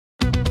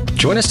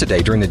Join us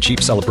today during the Jeep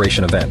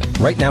Celebration event.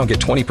 Right now, get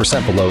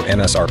 20% below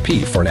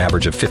MSRP for an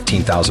average of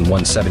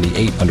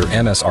 $15,178 under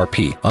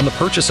MSRP on the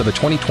purchase of a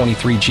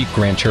 2023 Jeep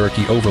Grand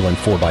Cherokee Overland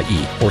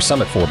 4xE or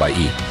Summit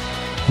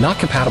 4xE. Not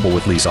compatible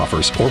with lease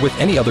offers or with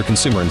any other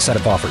consumer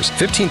incentive offers.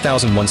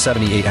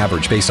 $15,178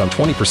 average based on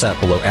 20%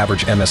 below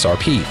average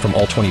MSRP from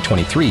all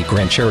 2023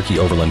 Grand Cherokee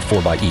Overland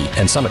 4xE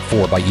and Summit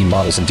 4xE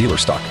models in dealer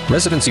stock.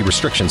 Residency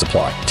restrictions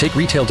apply. Take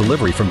retail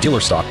delivery from dealer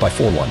stock by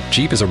 4/1.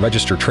 Jeep is a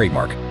registered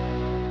trademark.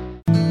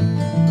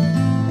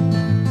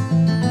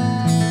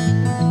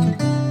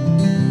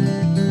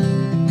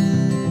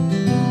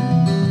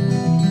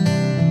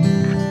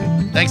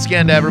 Thanks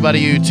again to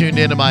everybody who tuned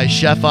into my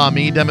Chef on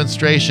Me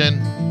demonstration.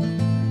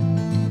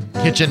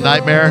 Kitchen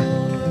Nightmare.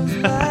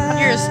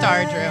 You're a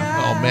star, Drew.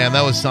 Oh, man,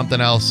 that was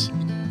something else.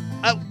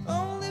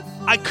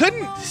 I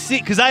couldn't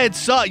see because I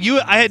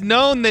had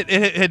known that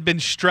it had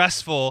been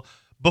stressful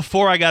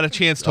before I got a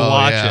chance to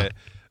watch it.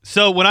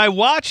 So when I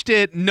watched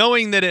it,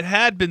 knowing that it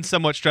had been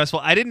somewhat stressful,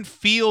 I didn't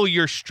feel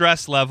your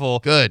stress level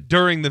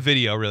during the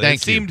video, really.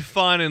 It seemed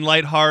fun and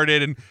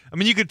lighthearted. And, I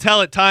mean, you could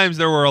tell at times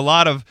there were a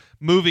lot of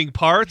moving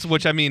parts,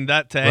 which, I mean,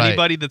 that to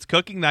anybody that's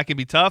cooking, that can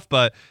be tough.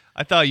 But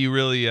I thought you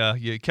really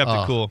you kept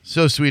it cool.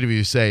 So sweet of you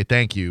to say.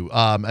 Thank you.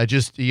 I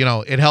just,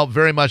 it helped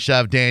very much to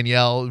have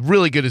Danielle.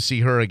 Really good to see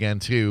her again,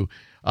 too.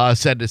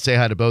 Said to say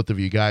hi to both of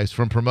you guys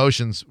from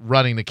promotions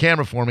running the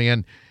camera for me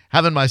and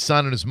having my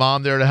son and his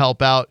mom there to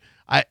help out.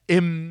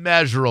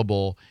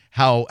 Immeasurable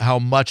how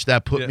much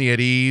that put me at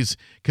ease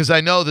because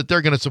I know that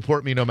they're going to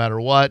support me no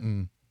matter what,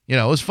 and it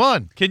was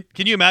fun. Can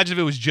you imagine if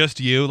it was just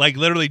you, like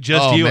literally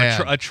just you,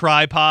 a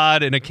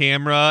tripod and a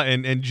camera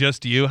and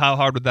just you? How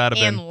hard would that have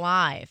been? And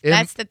live,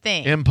 that's the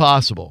thing.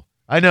 Impossible.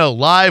 I know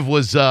live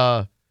was.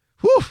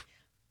 Whew.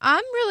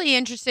 I'm really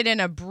interested in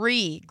a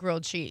brie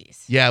grilled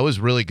cheese. Yeah, it was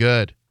really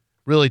good.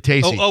 Really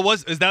tasty.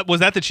 Was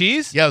that the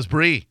cheese? Yeah, it was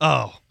brie.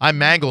 Oh. I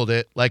mangled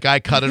it. Like, I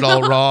cut it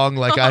all wrong.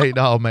 Like,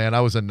 oh, man, I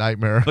was a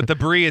nightmare. But the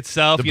brie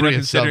itself,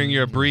 considering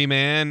you're a brie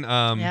man.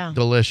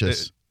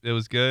 Delicious. It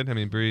was good. I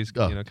mean, brie's,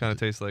 kind of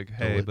tastes like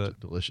hay, but.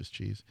 Delicious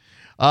cheese.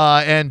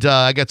 And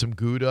I got some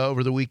Gouda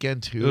over the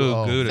weekend, too.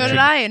 Ooh, Gouda. So did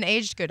I, an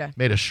aged Gouda.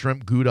 Made a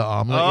shrimp Gouda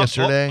omelet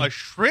yesterday. A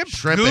shrimp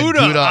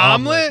Gouda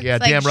omelet? Yeah,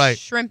 it's damn right.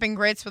 Shrimp and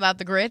grits without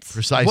the grits.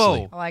 Precisely.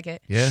 Whoa. I like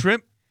it. Yeah.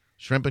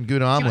 Shrimp and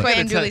Gouda omelet. Did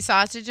you put andouille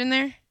sausage in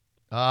there?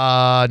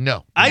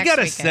 No. I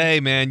gotta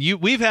say, man,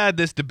 we've had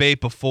this debate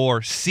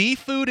before.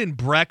 Seafood and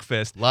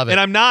breakfast. Love it.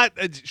 And I'm not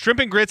shrimp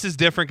and grits is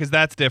different because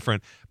that's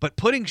different. But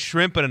putting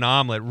shrimp in an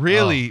omelet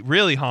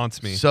really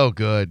haunts me. So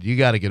good. You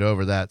got to get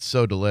over that.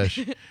 So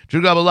delish.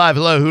 Drew Garabo Live.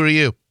 Hello. Who are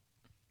you?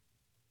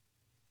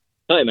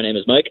 Hi, my name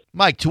is Mike.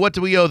 Mike, to what do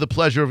we owe the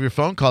pleasure of your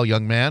phone call,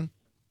 young man?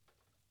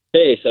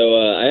 Hey, so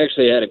I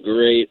actually had a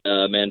great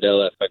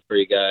Mandela effect for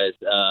you guys.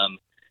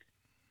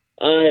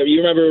 You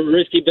remember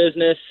Risky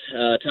Business?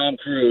 Tom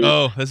Cruise.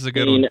 Oh, this is a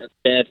good one.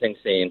 Dancing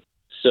scene.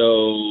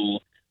 So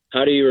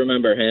how do you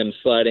remember him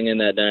sliding in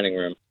that dining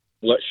room?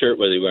 What shirt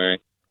was he wearing?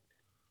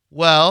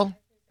 Well,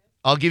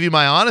 I'll give you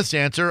my honest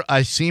answer.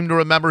 I seem to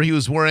remember he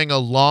was wearing a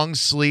long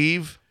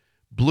sleeve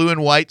blue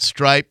and white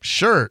striped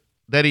shirt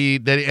and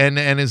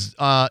his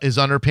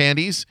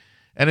underpanties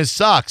and his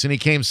socks, and he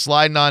came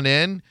sliding on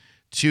in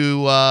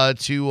to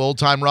Old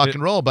Time Rock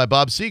and Roll by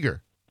Bob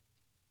Seger.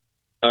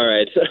 All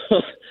right, so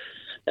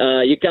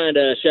you kind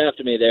of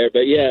shafted me there,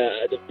 but yeah,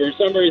 for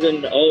some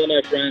reason, all of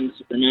my friends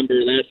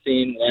remember that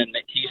scene when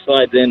he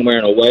slides in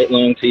wearing a white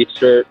long sleeve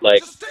shirt,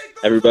 like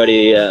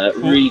everybody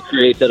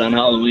recreates it on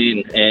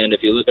Halloween. And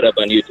if you look it up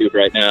on YouTube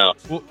right now,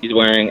 he's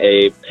wearing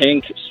a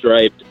pink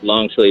striped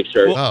long sleeve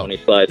shirt when he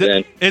slides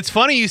in. It's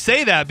funny you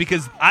say that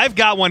because I've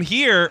got one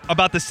here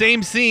about the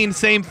same scene,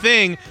 same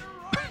thing,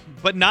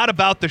 but not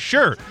about the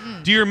shirt.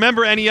 Do you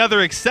remember any other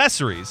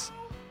accessories?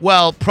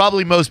 Well,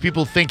 probably most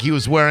people think he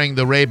was wearing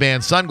the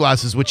Ray-Ban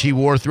sunglasses, which he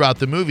wore throughout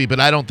the movie, but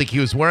I don't think he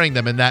was wearing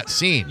them in that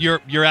scene.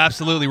 You're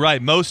absolutely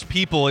right. Most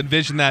people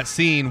envision that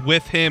scene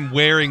with him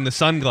wearing the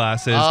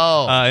sunglasses,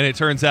 and it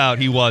turns out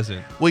he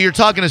wasn't. Well, you're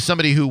talking to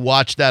somebody who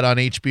watched that on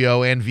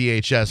HBO and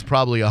VHS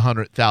probably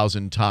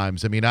 100,000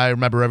 times. I mean, I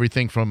remember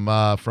everything from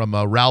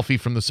Ralphie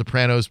from The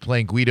Sopranos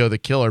playing Guido the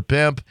Killer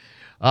Pimp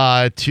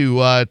to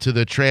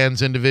the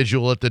trans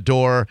individual at the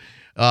door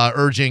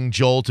urging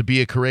Joel to be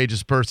a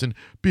courageous person.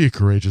 Be a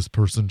courageous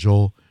person,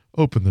 Joel.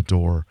 Open the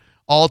door.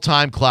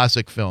 All-time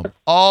classic film.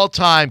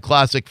 All-time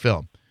classic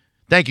film.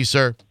 Thank you,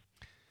 sir.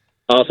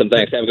 Awesome.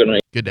 Thanks. Have a good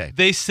night. Good day.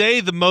 They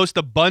say the most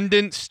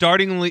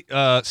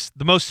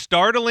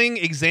startling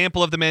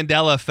example of the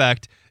Mandela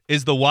effect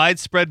is the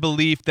widespread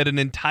belief that an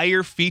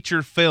entire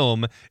feature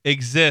film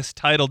exists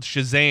titled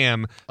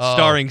Shazam,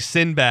 starring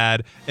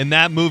Sinbad, and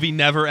that movie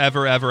never,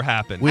 ever, ever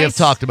happened. We have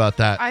talked about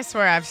that. I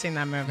swear I've seen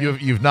that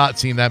movie. You've not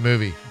seen that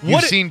movie.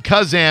 You've seen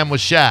Kazam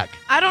with Shaq.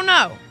 I don't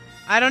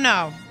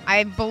know.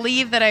 I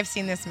believe that I've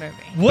seen this movie.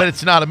 But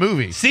it's not a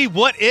movie. See,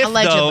 what if,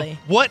 allegedly,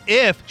 what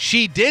if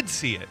she did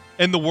see it?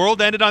 And the world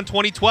ended on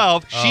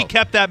 2012. She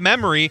kept that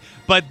memory,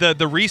 but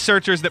the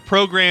researchers that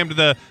programmed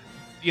the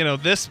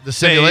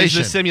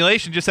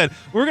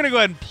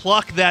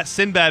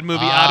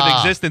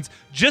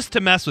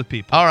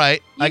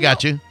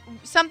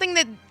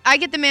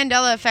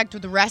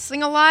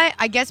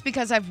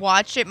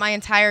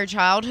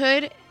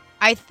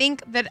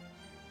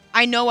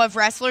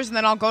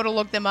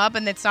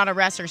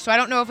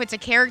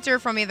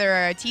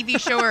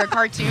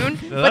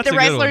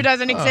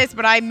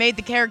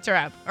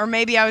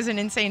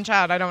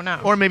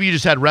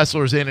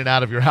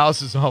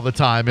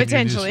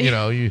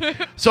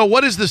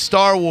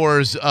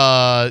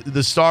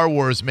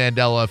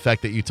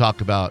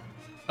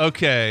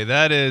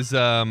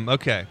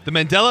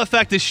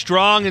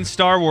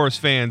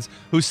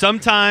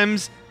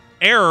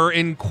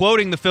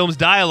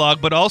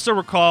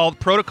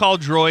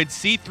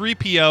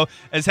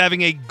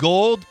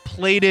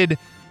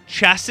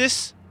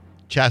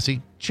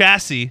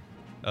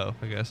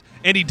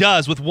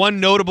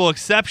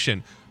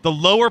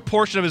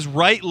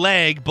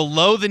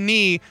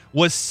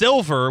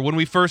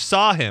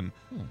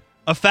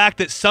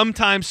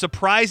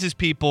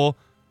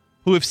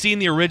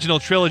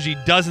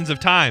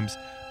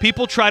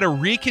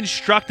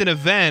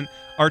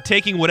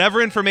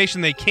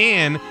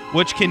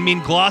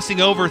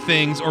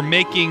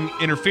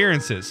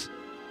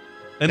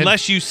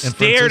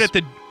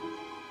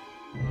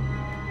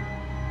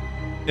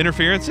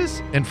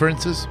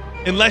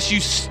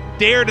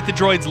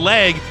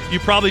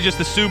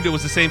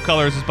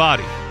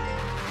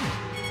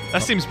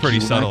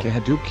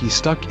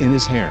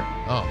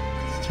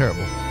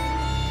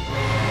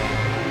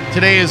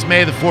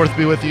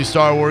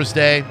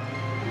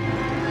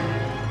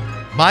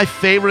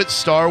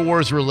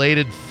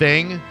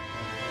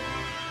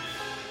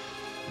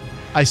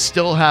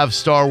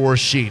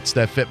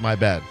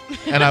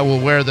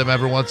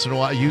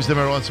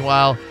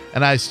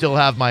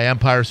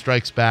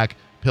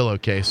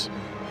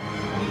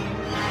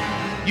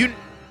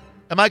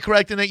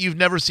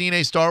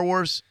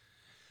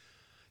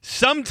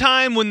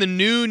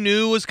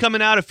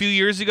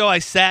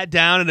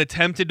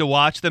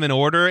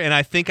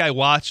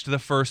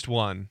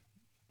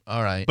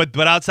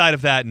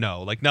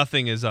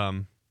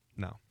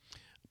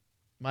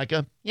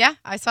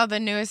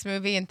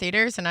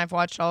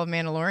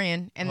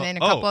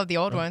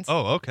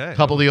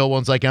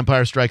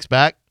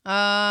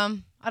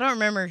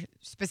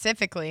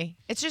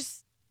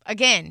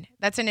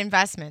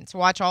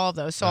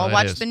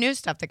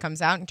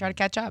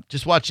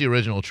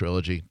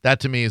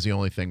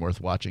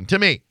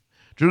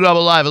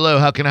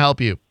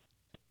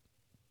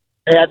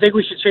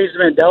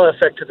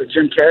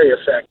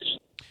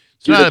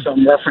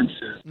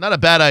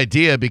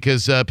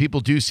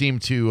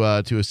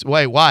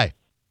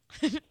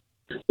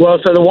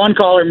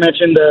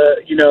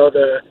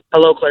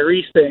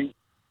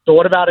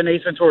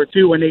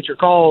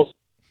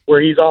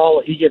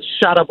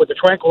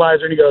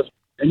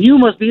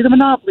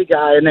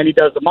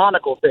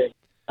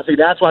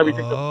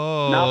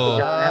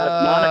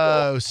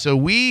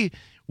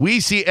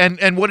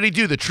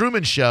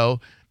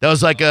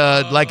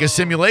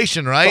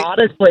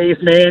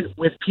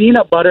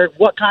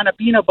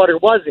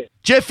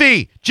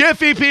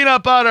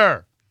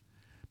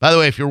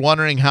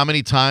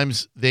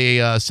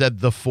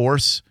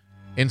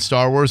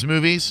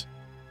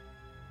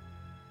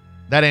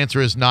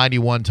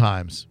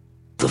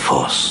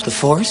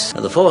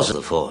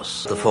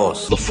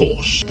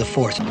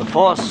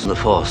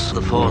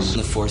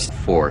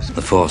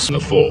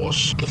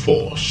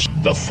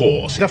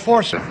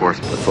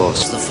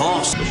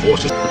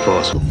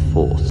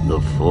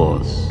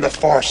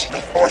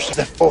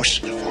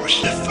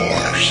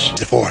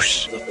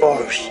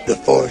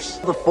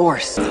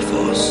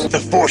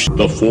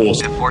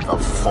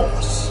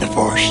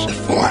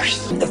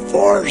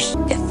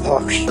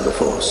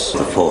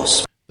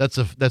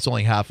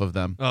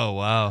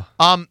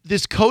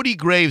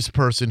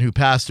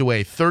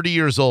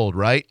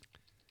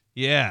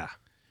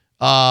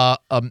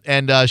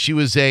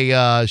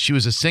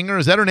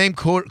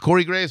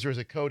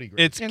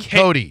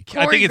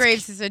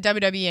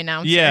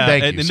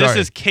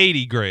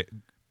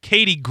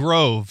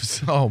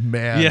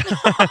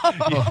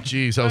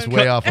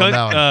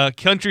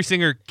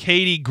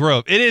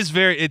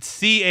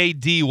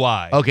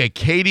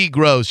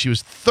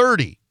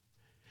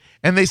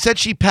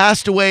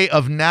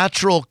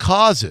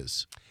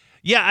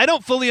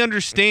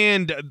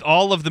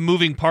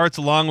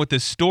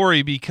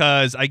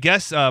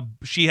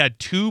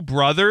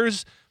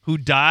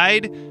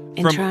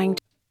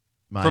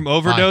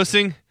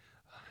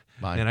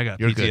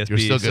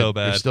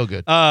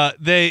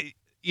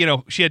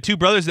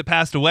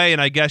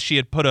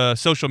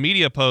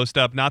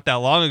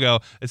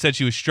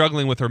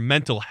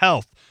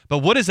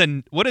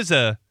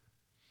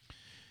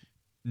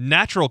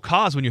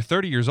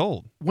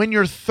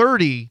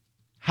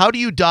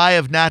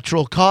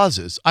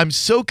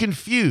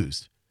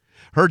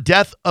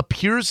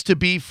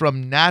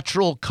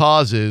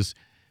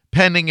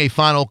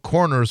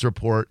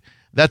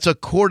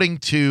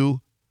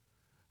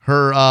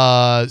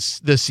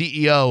the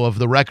CEO of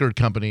the record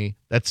company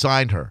that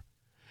signed her.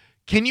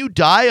 Can you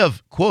die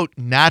of, quote,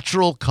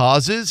 natural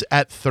causes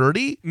at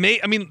 30?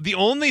 I mean, the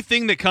only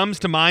thing that comes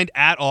to mind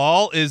at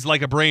all is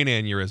like a brain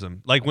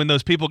aneurysm. Like when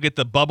those people get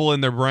the bubble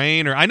in their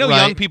brain, or I know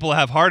young people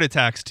have heart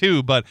attacks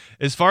too, but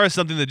as far as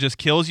something that just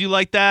kills you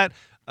like that,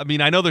 I mean,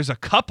 I know there's a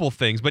couple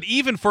things, but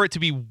even for it to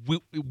be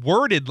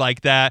worded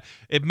like that,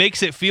 it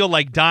makes it feel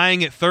like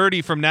dying at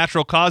 30 from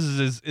natural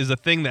causes is a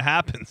thing that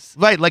happens.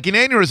 Right, like an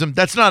aneurysm,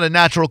 that's not a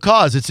natural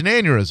cause, it's an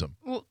aneurysm.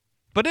 Well,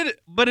 but it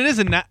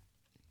isn't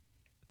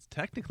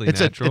technically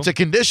natural. It's a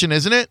condition,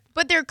 isn't it?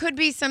 But there could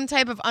be some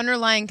type of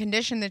underlying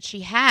condition that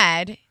she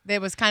had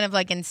that was kind of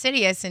like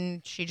insidious,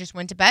 and she just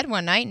went to bed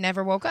one night and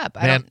never woke up.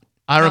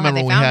 I remember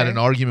when we had an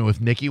argument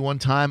with Nikki one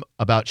time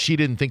about she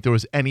didn't think there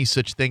was any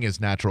such thing as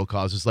natural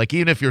causes. Like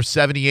even if you're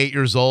 78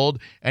 years old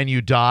and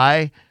you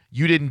die,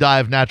 you didn't die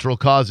of natural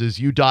causes.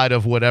 You died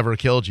of whatever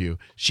killed you.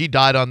 She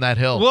died on that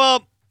hill.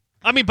 Well,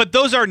 I mean, but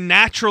those are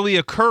naturally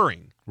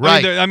occurring.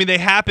 Right. I mean, they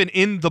happen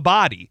in the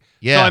body.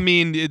 Yeah. So, I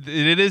mean,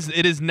 it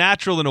is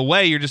natural in a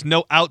way. You're just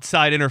no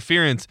outside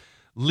interference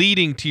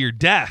leading to your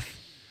death.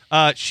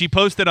 She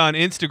posted on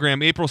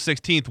Instagram April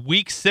 16th,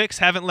 week 6,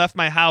 haven't left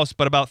my house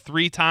but about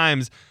 3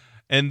 times,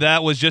 and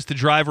that was just to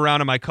drive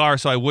around in my car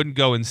so I wouldn't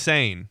go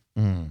insane.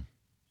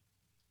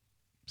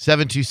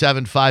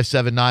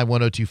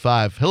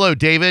 727-579-1025. Hello,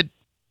 David.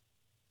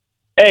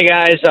 Hey,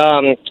 guys.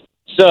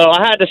 So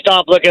I had to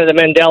stop looking at the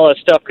Mandela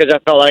stuff because I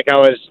felt like I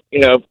was,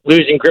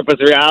 losing grip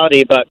with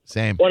reality. But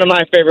Same. One of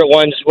my favorite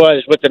ones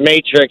was with the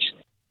Matrix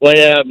when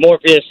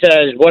Morpheus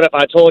says, "What if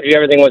I told you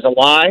everything was a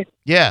lie?"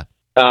 Yeah.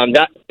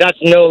 That's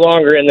no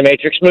longer in the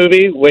Matrix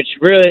movie, which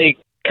really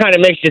kind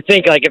of makes you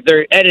think, like, if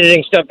they're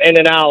editing stuff in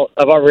and out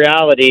of our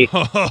reality,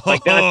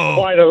 like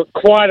that's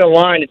quite a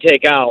line to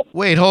take out.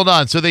 Wait, hold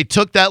on. So they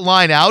took that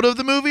line out of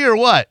the movie or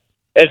what?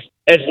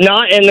 It's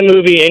not in the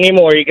movie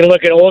anymore. You can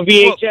look at old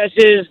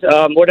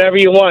VHSs, whatever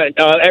you want.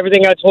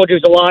 Everything I told you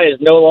was a lie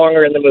is no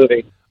longer in the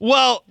movie.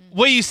 Well,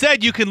 you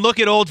said you can look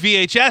at old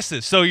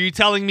VHSs. So you're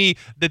telling me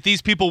that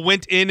these people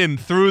went in and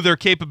through their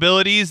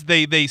capabilities,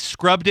 they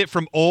scrubbed it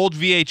from old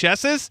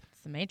VHSs?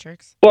 The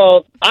Matrix.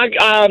 Well,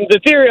 the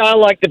theory I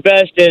like the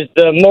best is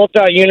the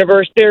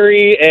multi-universe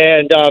theory,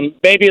 and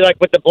maybe like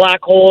with the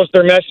black holes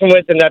they're messing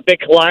with in that big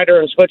collider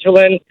in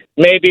Switzerland,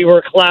 maybe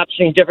we're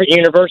collapsing different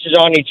universes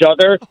on each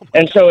other,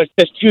 and so it's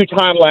just 2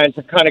 timelines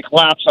that kind of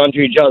collapse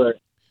onto each other.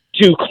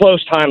 2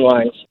 close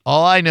timelines.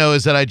 All I know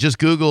is that I just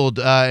Googled,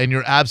 and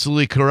you're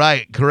absolutely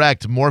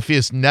correct.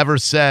 Morpheus never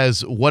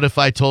says, "What if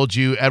I told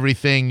you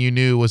everything you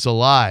knew was a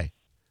lie?"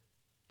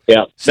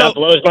 Yeah, that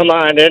blows my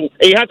mind. And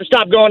you have to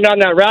stop going down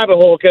that rabbit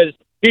hole because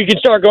you can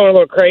start going a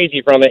little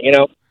crazy from it,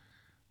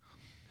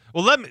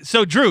 Well,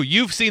 so Drew,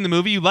 you've seen the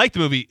movie. You like the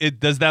movie.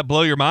 Does that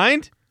blow your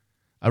mind?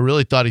 I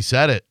really thought he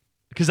said it.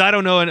 Because I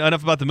don't know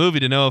enough about the movie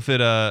to know if it,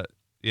 how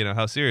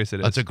serious it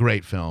is. That's a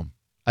great film.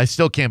 I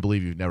still can't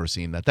believe you've never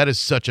seen that. That is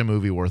such a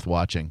movie worth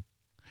watching.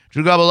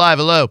 Drew Garabo Live,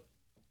 hello.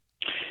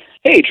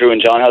 Hey, Drew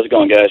and John. How's it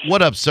going, guys?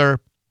 What up, sir?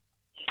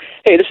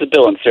 Hey, this is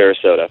Bill in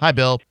Sarasota. Hi,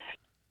 Bill.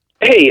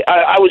 Hey,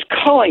 I was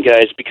calling,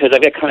 guys, because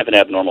I've got kind of an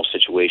abnormal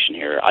situation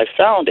here. I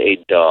found a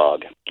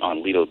dog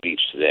on Lido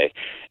Beach today,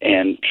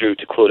 and Drew,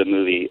 to quote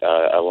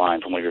a line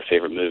from one of your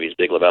favorite movies,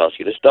 Big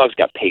Lebowski, this dog's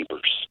got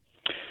papers.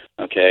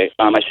 Okay?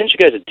 I sent you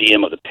guys a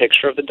DM of the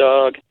picture of the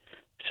dog,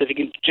 so if you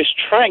can just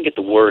try and get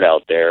the word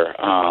out there.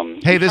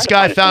 Hey, this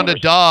guy found a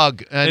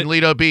dog in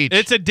Lido Beach.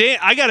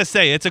 I gotta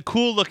say, it's a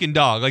cool looking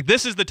dog. Like,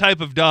 this is the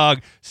type of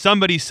dog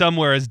somebody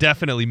somewhere is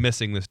definitely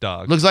missing. This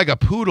dog looks like a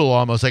poodle,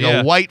 almost like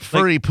a white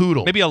furry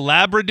poodle. Maybe a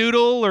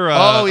Labradoodle or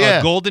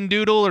a golden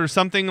doodle or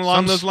something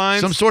along those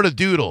lines. Some sort of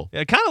doodle.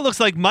 It kind of looks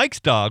like Mike's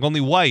dog,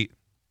 only white.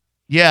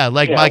 Yeah,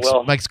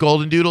 Mike's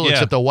golden doodle,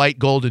 except a white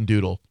golden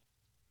doodle.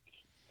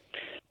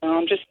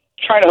 I'm just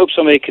trying to hope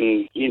somebody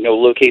can,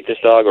 locate this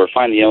dog or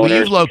find the owner. Well,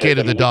 you've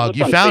located the dog.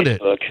 You found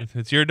Facebook. it.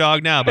 It's your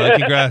dog now, bud.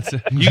 Congrats.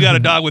 You got a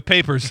dog with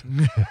papers.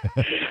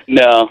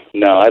 No,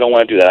 I don't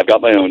want to do that. I've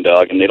got my own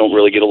dog, and they don't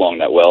really get along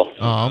that well.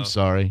 Oh, I'm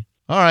sorry.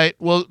 All right.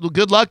 Well,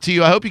 good luck to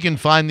you. I hope you can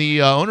find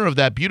the owner of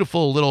that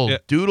beautiful little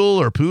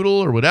doodle or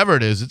poodle or whatever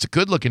it is. It's a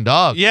good-looking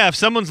dog. Yeah, if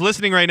someone's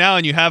listening right now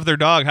and you have their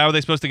dog, how are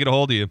they supposed to get a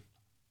hold of you?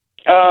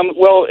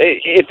 Well,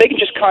 if they can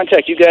just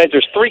contact you guys,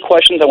 there's 3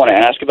 questions I want to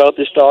ask about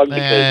this dog.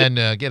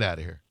 And get out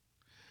of here.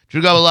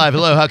 Drew Garabo Live.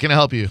 Hello, how can I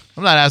help you?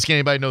 I'm not asking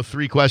anybody no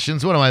 3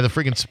 questions. What am I, the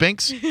freaking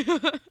Sphinx?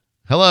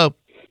 Hello.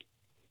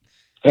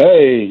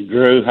 Hey,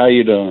 Drew. How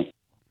you doing?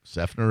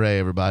 Seth and Ray,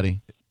 everybody.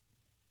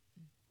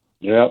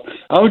 Yep.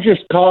 I was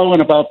just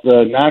calling about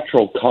the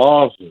natural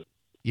causes.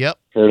 Yep.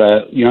 For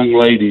that young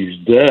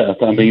lady's death.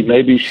 I mean,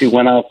 maybe she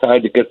went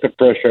outside to get the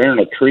fresh air and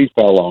a tree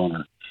fell on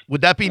her.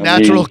 Would that be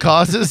natural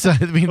causes? I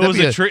mean,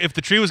 if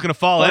the tree was going to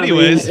fall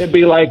anyways. It'd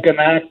be like an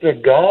act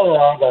of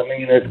God. I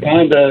mean, it's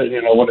kind of,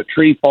 when a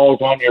tree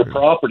falls on your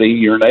property,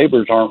 your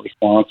neighbors aren't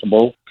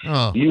responsible.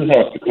 Oh. You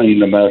have to clean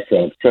the mess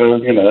up. So,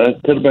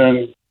 it could have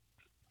been.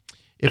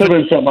 Could have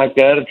been something like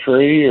that, a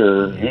tree,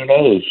 or who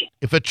knows.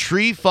 If a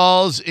tree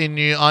falls on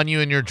you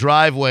in your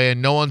driveway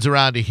and no one's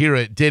around to hear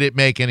it, did it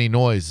make any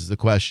noise is the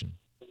question.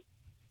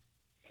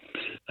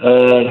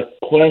 The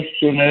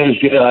question is,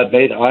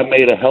 I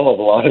made a hell of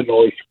a lot of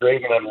noise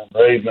screaming and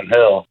raising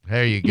hell.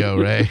 There you go,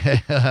 Ray.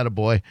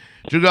 Attaboy.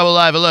 Drew Garabo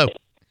Live, hello.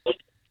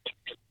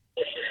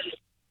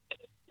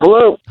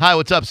 Hello. Hi,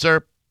 what's up,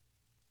 sir?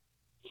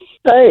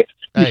 Hey,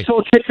 you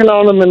still kicking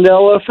on the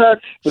Mandela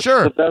effect? This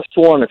Sure. is the best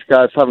one if you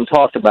guys haven't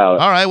talked about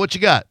it. All right, what you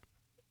got?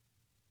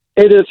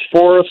 It is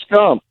Forrest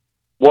Gump.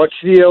 What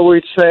did he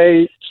always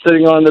say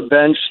sitting on the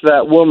bench to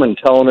that woman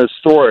telling his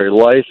story?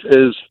 Life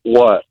is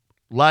what?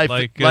 Life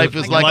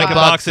is like a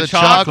box of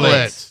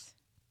chocolates.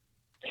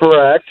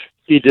 Correct.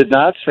 He did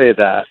not say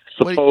that.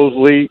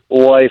 Supposedly,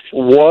 life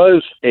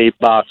was a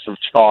box of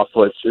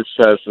chocolates, it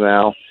says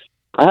now.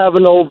 I have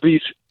an old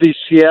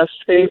VCS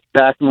tape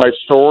back in my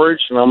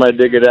storage, and I'm going to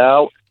dig it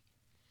out.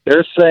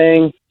 They're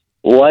saying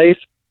life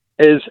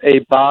is a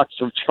box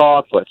of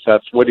chocolates.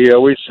 That's what he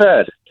always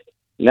said.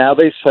 Now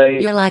they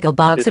say... You're like a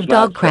box of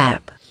dog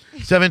crap.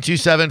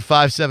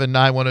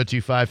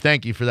 727-579-1025.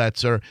 Thank you for that,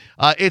 sir.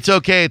 It's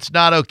okay, it's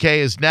not okay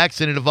is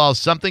next, and it involves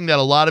something that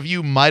a lot of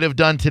you might have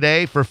done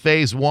today for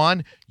phase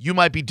one. You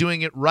might be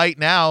doing it right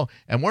now,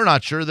 and we're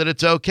not sure that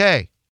it's okay.